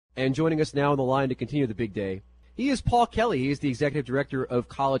And joining us now on the line to continue the big day, he is Paul Kelly. He is the executive director of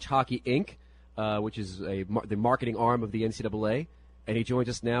College Hockey Inc., which is the marketing arm of the NCAA. And he joins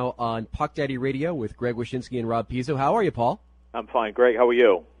us now on Puck Daddy Radio with Greg Wyshynski and Rob Pizzo. How are you, Paul? I'm fine. Greg, how are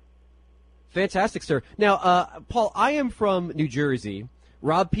you? Fantastic, sir. Now, Paul, I am from New Jersey.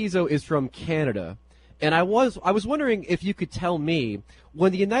 Rob Pizzo is from Canada. And I was wondering if you could tell me,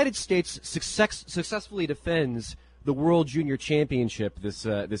 when the United States successfully defends the World Junior Championship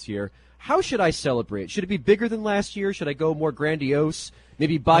this year, how should I celebrate? Should it be bigger than last year? Should I go more grandiose?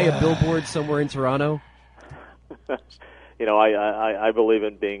 Maybe buy a billboard somewhere in Toronto? You know, I believe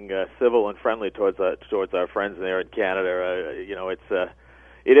in being civil and friendly towards our friends there in Canada.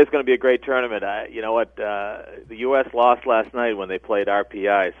 It is going to be a great tournament. You know what? The U.S. lost last night when they played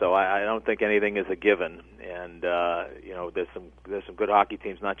RPI, so I don't think anything is a given. And there's some good hockey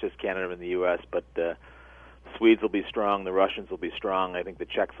teams, not just Canada and the U.S., but the Swedes will be strong, the Russians will be strong. I think the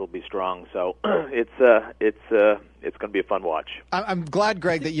Czechs will be strong. So it's going to be a fun watch. I'm glad,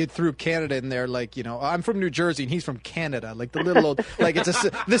 Greg, that you threw Canada in there. Like, you know, I'm from New Jersey and he's from Canada. Like the little old, like it's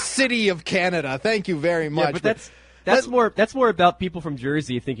the city of Canada. Thank you very much. Yeah, but that's more about people from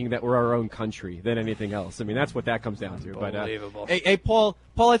Jersey thinking that we're our own country than anything else. I mean, that's what that comes down to. Unbelievable. But hey, Paul,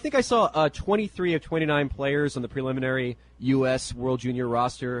 I think I saw 23 of 29 players on the preliminary U.S. World Junior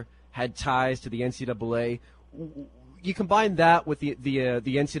roster had ties to the NCAA. You combine that with the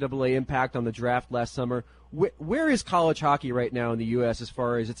NCAA impact on the draft last summer. Where is college hockey right now in the U.S. as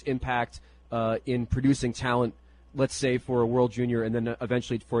far as its impact in producing talent, let's say, for a World Junior and then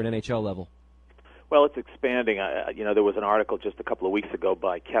eventually for an NHL level? Well, it's expanding. There was an article just a couple of weeks ago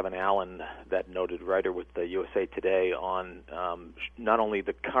by Kevin Allen, that noted writer with the USA Today, on not only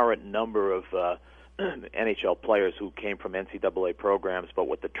the current number of NHL players who came from NCAA programs, but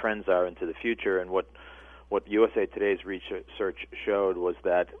what the trends are into the future. And what USA Today's research showed was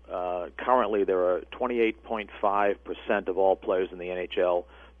that currently there are 28.5% of all players in the NHL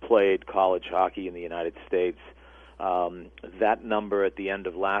played college hockey in the United States. That number at the end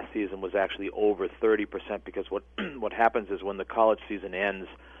of last season was actually over 30%, because what happens is when the college season ends,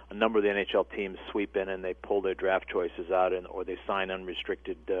 a number of the NHL teams sweep in and they pull their draft choices out, or they sign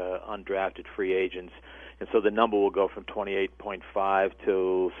unrestricted, undrafted free agents. And so the number will go from 28.5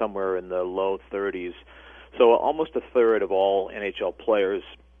 to somewhere in the low 30s. So almost a third of all NHL players,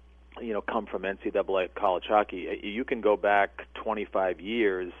 come from NCAA college hockey. You can go back 25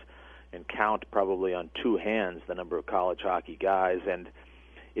 years and count probably on two hands the number of college hockey guys. And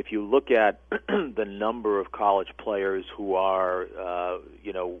if you look at the number of college players who are,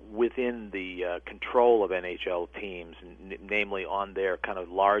 within the control of NHL teams, namely on their kind of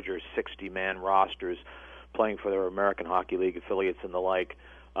larger 60-man rosters, playing for their American Hockey League affiliates and the like,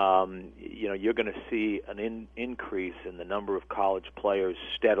 you're going to see an increase in the number of college players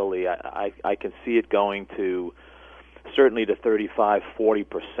steadily. I can see it going to certainly to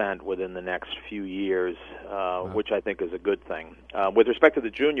 35-40% within the next few years, which I think is a good thing. With respect to the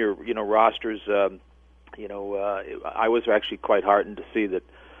junior, rosters, I was actually quite heartened to see that,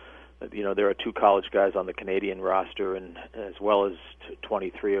 there are two college guys on the Canadian roster, and as well as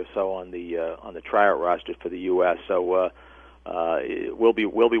 23 or so on the tryout roster for the U.S. So we'll be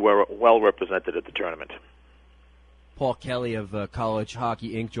well represented at the tournament. Paul Kelly of College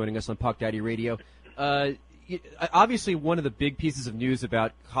Hockey Inc. joining us on Puck Daddy Radio. Obviously, one of the big pieces of news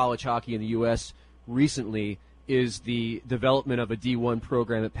about college hockey in the U.S. recently is the development of a D1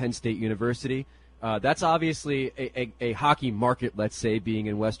 program at Penn State University. That's obviously a hockey market, let's say, being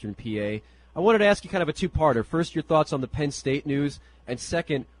in Western PA. I wanted to ask you kind of a two-parter. First, your thoughts on the Penn State news, and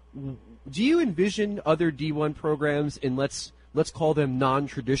second, do you envision other D1 programs in, let's call them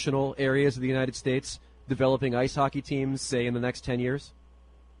non-traditional areas of the United States, developing ice hockey teams, say, in the next 10 years?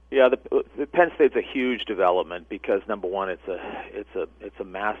 Yeah, the Penn State's a huge development because, number one, it's a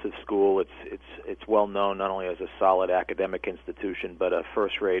massive school. It's well known not only as a solid academic institution, but a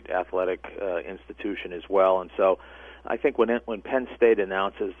first-rate athletic institution as well. And so, I think when Penn State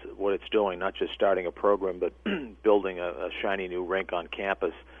announces what it's doing, not just starting a program, but building a shiny new rink on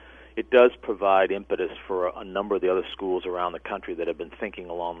campus, it does provide impetus for a number of the other schools around the country that have been thinking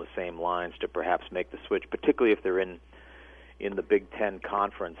along the same lines to perhaps make the switch, particularly if they're in the Big Ten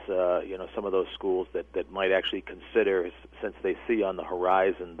Conference, some of those schools that might actually consider, since they see on the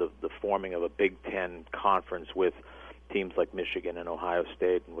horizon the forming of a Big Ten Conference with teams like Michigan and Ohio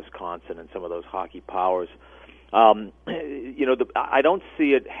State and Wisconsin and some of those hockey powers. I don't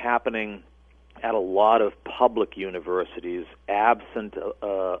see it happening at a lot of public universities, absent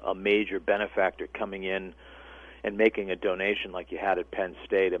a major benefactor coming in and making a donation like you had at Penn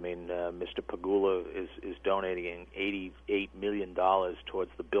State. I mean, Mr. Pagula is donating $88 million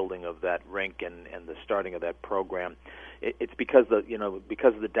towards the building of that rink and the starting of that program. It's because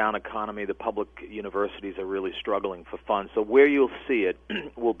because of the down economy, the public universities are really struggling for funds. So where you'll see it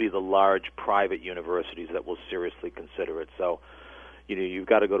will be the large private universities that will seriously consider it. So, you've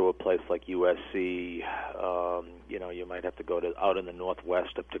got to go to a place like USC. You might have to go to out in the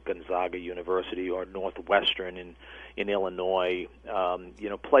Northwest up to Gonzaga University or Northwestern in Illinois.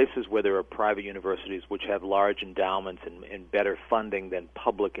 Places where there are private universities which have large endowments and better funding than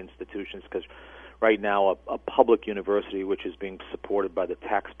public institutions, because right now, a public university which is being supported by the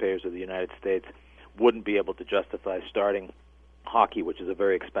taxpayers of the United States wouldn't be able to justify starting hockey, which is a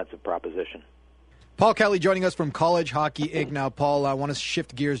very expensive proposition. Paul Kelly joining us from College Hockey Inc. Now, Paul, I want to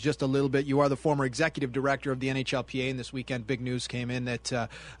shift gears just a little bit. You are the former executive director of the NHLPA, and this weekend big news came in that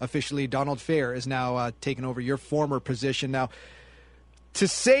officially Donald Fehr is now taking over your former position. Now, to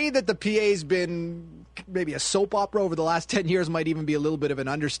say that the PA's been maybe a soap opera over the last 10 years might even be a little bit of an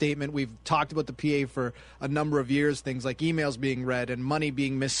understatement. We've talked about the PA for a number of years, things like emails being read and money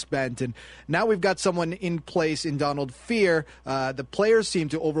being misspent. And now we've got someone in place in Donald Fehr. The players seem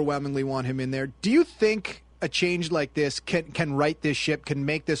to overwhelmingly want him in there. Do you think a change like this can right this ship, can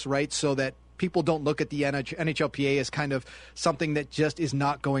make this right so that people don't look at the NHLPA as kind of something that just is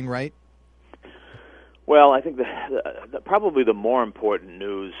not going right? Well, I think probably the more important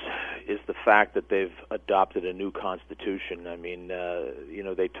news is the fact that they've adopted a new constitution. I mean,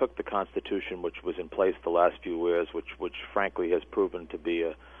 they took the constitution which was in place the last few years, which frankly has proven to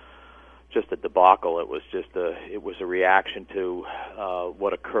be just a debacle. It was a reaction to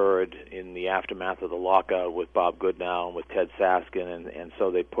what occurred in the aftermath of the lockout with Bob Goodnow and with Ted Saskin, and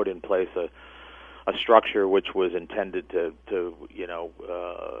so they put in place a structure which was intended to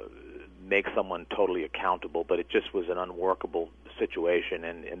make someone totally accountable, but it just was an unworkable situation,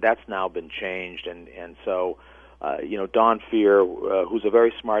 and that's now been changed, and so Don Fehr, who's a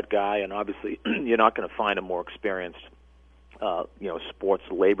very smart guy, and obviously you're not going to find a more experienced sports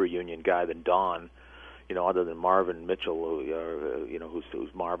labor union guy than Don, other than Marvin Mitchell,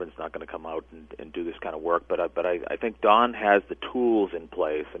 who's Marvin's not going to come out and do this kind of work, but I think Don has the tools in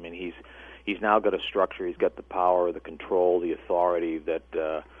place. I mean, he's now got a structure, he's got the power, the control, the authority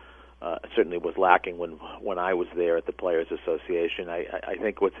that certainly was lacking when I was there at the Players Association. I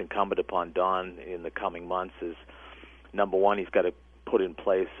think what's incumbent upon Don in the coming months is, number one, he's got to put in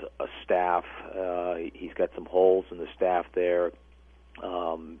place a staff. He's got some holes in the staff there.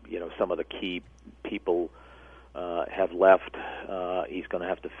 Some of the key people have left. He's going to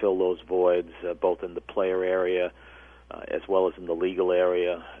have to fill those voids, both in the player area as well as in the legal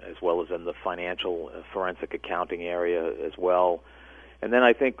area, as well as in the financial forensic accounting area as well. And then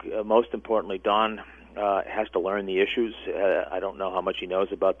I think most importantly, Don has to learn the issues. I don't know how much he knows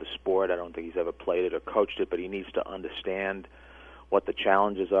about the sport. I don't think he's ever played it or coached it, but he needs to understand what the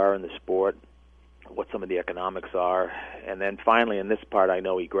challenges are in the sport, what some of the economics are. And then finally, in this part I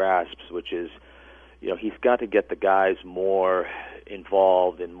know he grasps, which is, he's got to get the guys more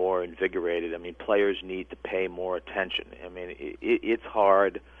involved and more invigorated. I mean, players need to pay more attention. I mean, it's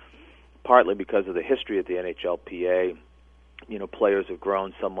hard, partly because of the history of the NHLPA. Players have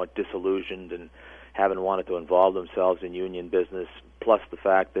grown somewhat disillusioned and haven't wanted to involve themselves in union business, plus the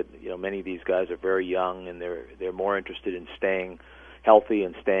fact that, many of these guys are very young and they're more interested in staying healthy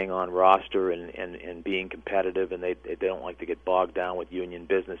and staying on roster and being competitive, and they don't like to get bogged down with union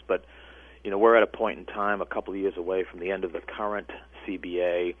business. But, we're at a point in time, a couple of years away from the end of the current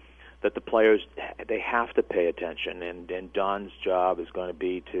CBA, that the players, they have to pay attention, and Don's job is going to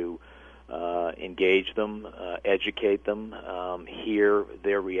be to engage them, educate them, hear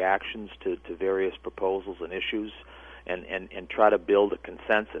their reactions to various proposals and issues, and try to build a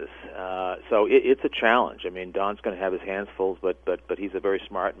consensus. So it's a challenge. I mean, Don's going to have his hands full, but he's a very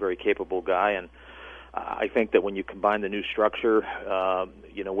smart, very capable guy, and I think that when you combine the new structure,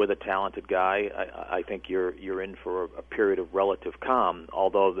 with a talented guy, I think you're in for a period of relative calm.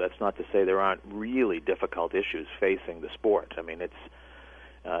 Although that's not to say there aren't really difficult issues facing the sport. I mean,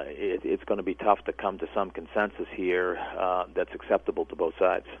 it's going to be tough to come to some consensus here that's acceptable to both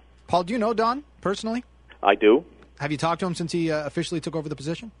sides. Paul, do you know Don personally? I do. Have you talked to him since he officially took over the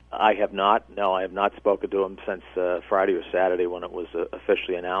position? I have not. No, I have not spoken to him since Friday or Saturday when it was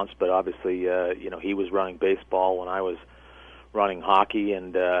officially announced. But obviously, he was running baseball when I was running hockey,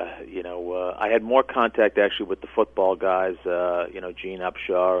 and I had more contact actually with the football guys, Gene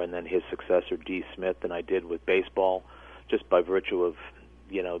Upshaw and then his successor, Dee Smith, than I did with baseball, just by virtue of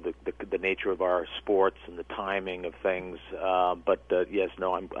the nature of our sports and the timing of things. But yes,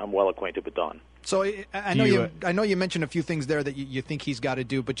 no, I'm well acquainted with Don. So I know you mentioned a few things there that you think he's got to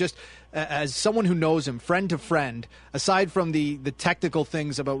do, but just as someone who knows him, friend to friend, aside from the technical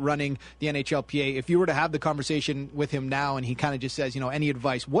things about running the NHLPA, if you were to have the conversation with him now and he kind of just says, any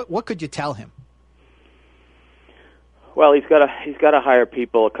advice, what could you tell him? Well, he's got to hire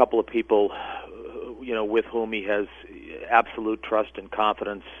people, a couple of people, with whom he has absolute trust and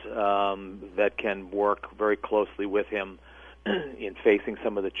confidence, that can work very closely with him in facing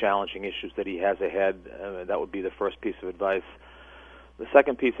some of the challenging issues that he has ahead. That would be the first piece of advice. The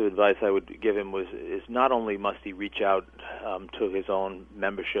second piece of advice I would give him is not only must he reach out to his own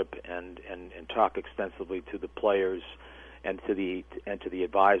membership and talk extensively to the players and to the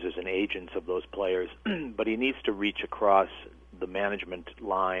advisors and agents of those players, but he needs to reach across the management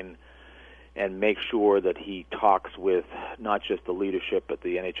line and make sure that he talks with not just the leadership at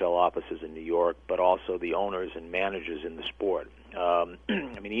the NHL offices in New York, but also the owners and managers in the sport.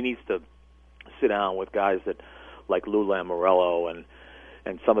 He needs to sit down with guys that, like Lou Lamoriello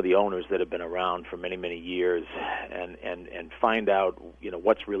and some of the owners that have been around for many, many years, and find out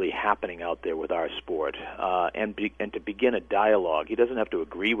what's really happening out there with our sport, and to begin a dialogue. He doesn't have to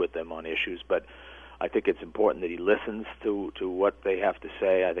agree with them on issues, but I think it's important that he listens to what they have to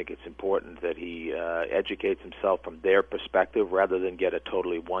say. I think it's important that he educates himself from their perspective rather than get a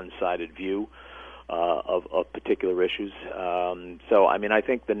totally one-sided view of particular issues. I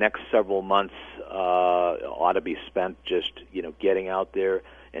think the next several months ought to be spent just getting out there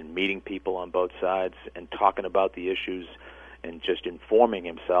and meeting people on both sides and talking about the issues and just informing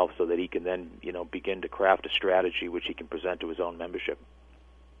himself so that he can then begin to craft a strategy which he can present to his own membership.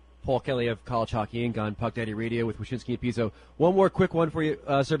 Paul Kelly of College Hockey Inc. on Puck Daddy Radio with Wyshynski and Pizzo. One more quick one for you,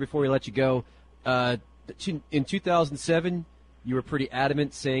 sir, before we let you go. In 2007, you were pretty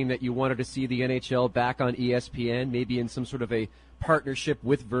adamant saying that you wanted to see the NHL back on ESPN, maybe in some sort of a partnership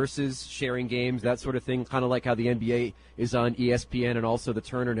with Versus, sharing games, that sort of thing, kind of like how the NBA is on ESPN and also the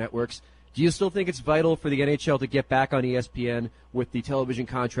Turner networks. Do you still think it's vital for the NHL to get back on ESPN with the television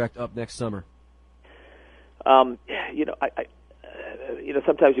contract up next summer?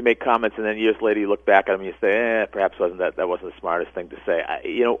 Sometimes you make comments and then years later you look back at them and you say, perhaps that wasn't the smartest thing to say.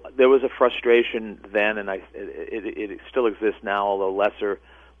 There was a frustration then, and it still exists now, although less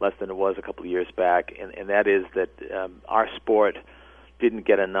than it was a couple of years back, and that is that our sport didn't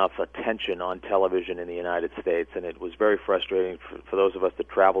get enough attention on television in the United States, and it was very frustrating for those of us that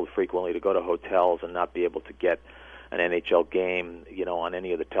traveled frequently to go to hotels and not be able to get an NHL game, on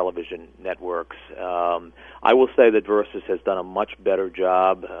any of the television networks. I will say that Versus has done a much better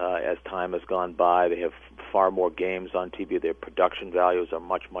job as time has gone by. They have far more games on TV. Their production values are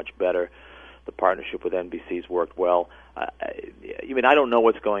much, much better. The partnership with NBC's worked well. I don't know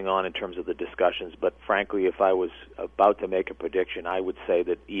what's going on in terms of the discussions, but frankly, if I was about to make a prediction, I would say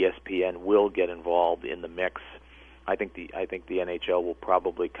that ESPN will get involved in the mix. I think the NHL will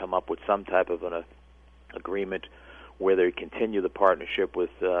probably come up with some type of an agreement where they continue the partnership with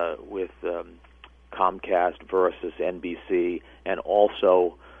Comcast versus NBC, and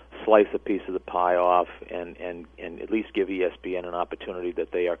also slice a piece of the pie off and at least give ESPN an opportunity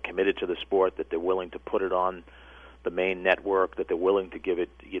that they are committed to the sport, that they're willing to put it on the main network, that they're willing to give it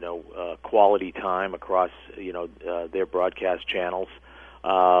quality time across their broadcast channels.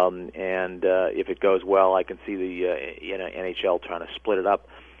 If it goes well, I can see the NHL trying to split it up.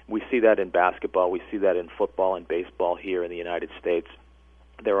 We see that in basketball. We see that in football and baseball here in the United States.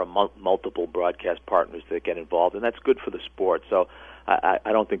 There are multiple broadcast partners that get involved, and that's good for the sport. So I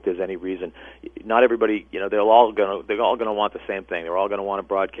don't think there's any reason. Not everybody, they're all going to want the same thing. They're all going to want to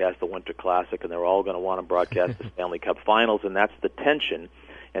broadcast the Winter Classic, and they're all going to want to broadcast the Stanley Cup Finals, and that's the tension.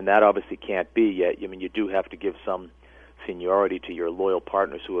 And that obviously can't be yet. You do have to give some seniority to your loyal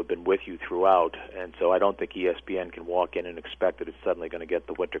partners who have been with you throughout, and so I don't think ESPN can walk in and expect that it's suddenly going to get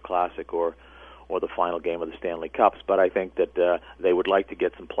the Winter Classic or the final game of the Stanley Cups, but I think that they would like to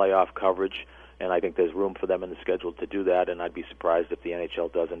get some playoff coverage, and I think there's room for them in the schedule to do that, and I'd be surprised if the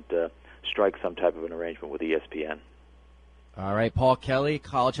NHL doesn't strike some type of an arrangement with ESPN. All right, Paul Kelly,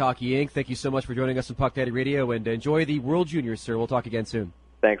 College Hockey Inc., thank you so much for joining us on Puck Daddy Radio, and enjoy the World Juniors, sir. We'll talk again soon.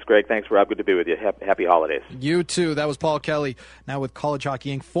 Thanks, Greg. Thanks, Rob. Good to be with you. Happy holidays. You too. That was Paul Kelly, now with College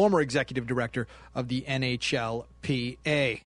Hockey Inc., former executive director of the NHLPA.